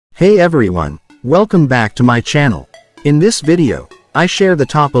Hey everyone, welcome back to my channel. In this video, I share the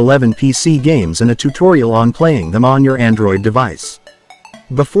top 11 PC games and a tutorial on playing them on your Android device.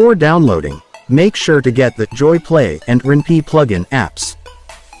 Before downloading, make sure to get the Joy Play and EzrCa plugin apps.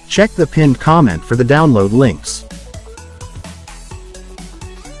 Check the pinned comment for the download links.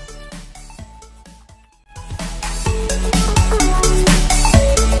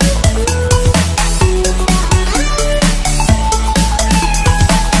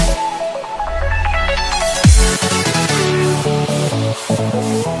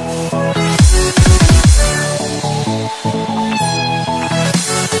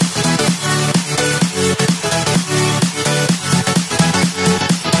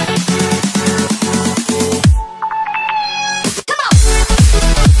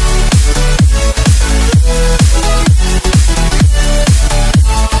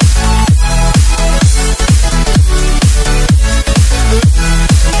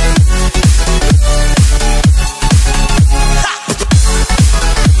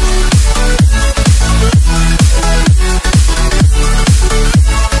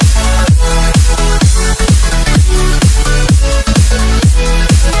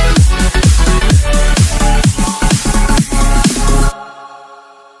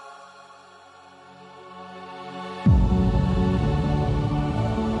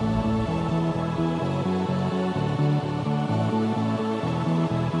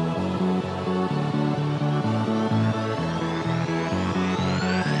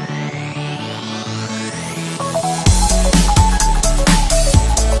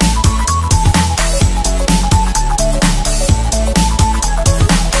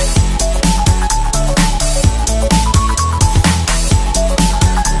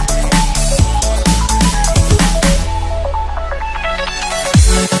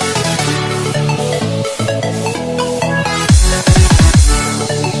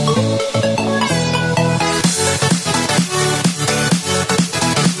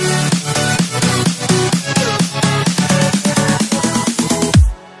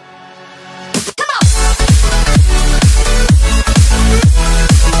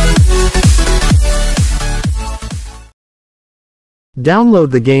 Download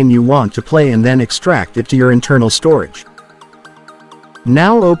the game you want to play and then extract it to your internal storage.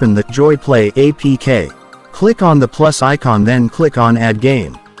 Now open the Joy Play APK. Click on the plus icon, then click on Add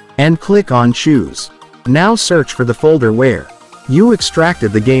Game. And click on Choose. Now search for the folder where you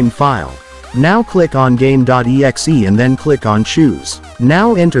extracted the game file. Now click on game.exe and then click on Choose.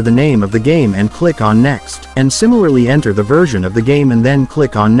 Now enter the name of the game and click on Next. And similarly enter the version of the game and then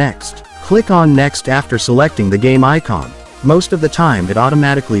click on Next. Click on Next after selecting the game icon. Most of the time it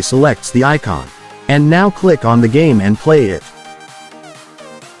automatically selects the icon. And now click on the game and play it.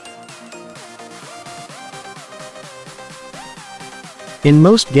 In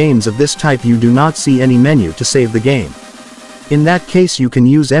most games of this type you do not see any menu to save the game. In that case you can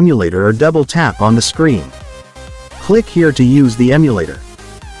use emulator or double tap on the screen. Click here to use the emulator.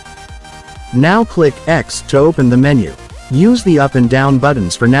 Now click X to open the menu. Use the up and down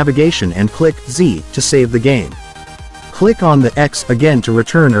buttons for navigation and click Z to save the game. Click on the X again to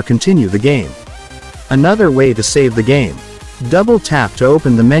return or continue the game. Another way to save the game. Double tap to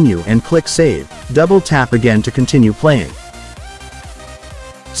open the menu and click Save. Double tap again to continue playing.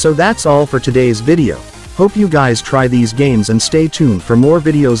 So that's all for today's video. Hope you guys try these games and stay tuned for more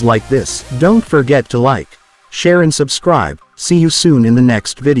videos like this. Don't forget to like, share and subscribe. See you soon in the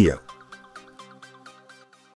next video.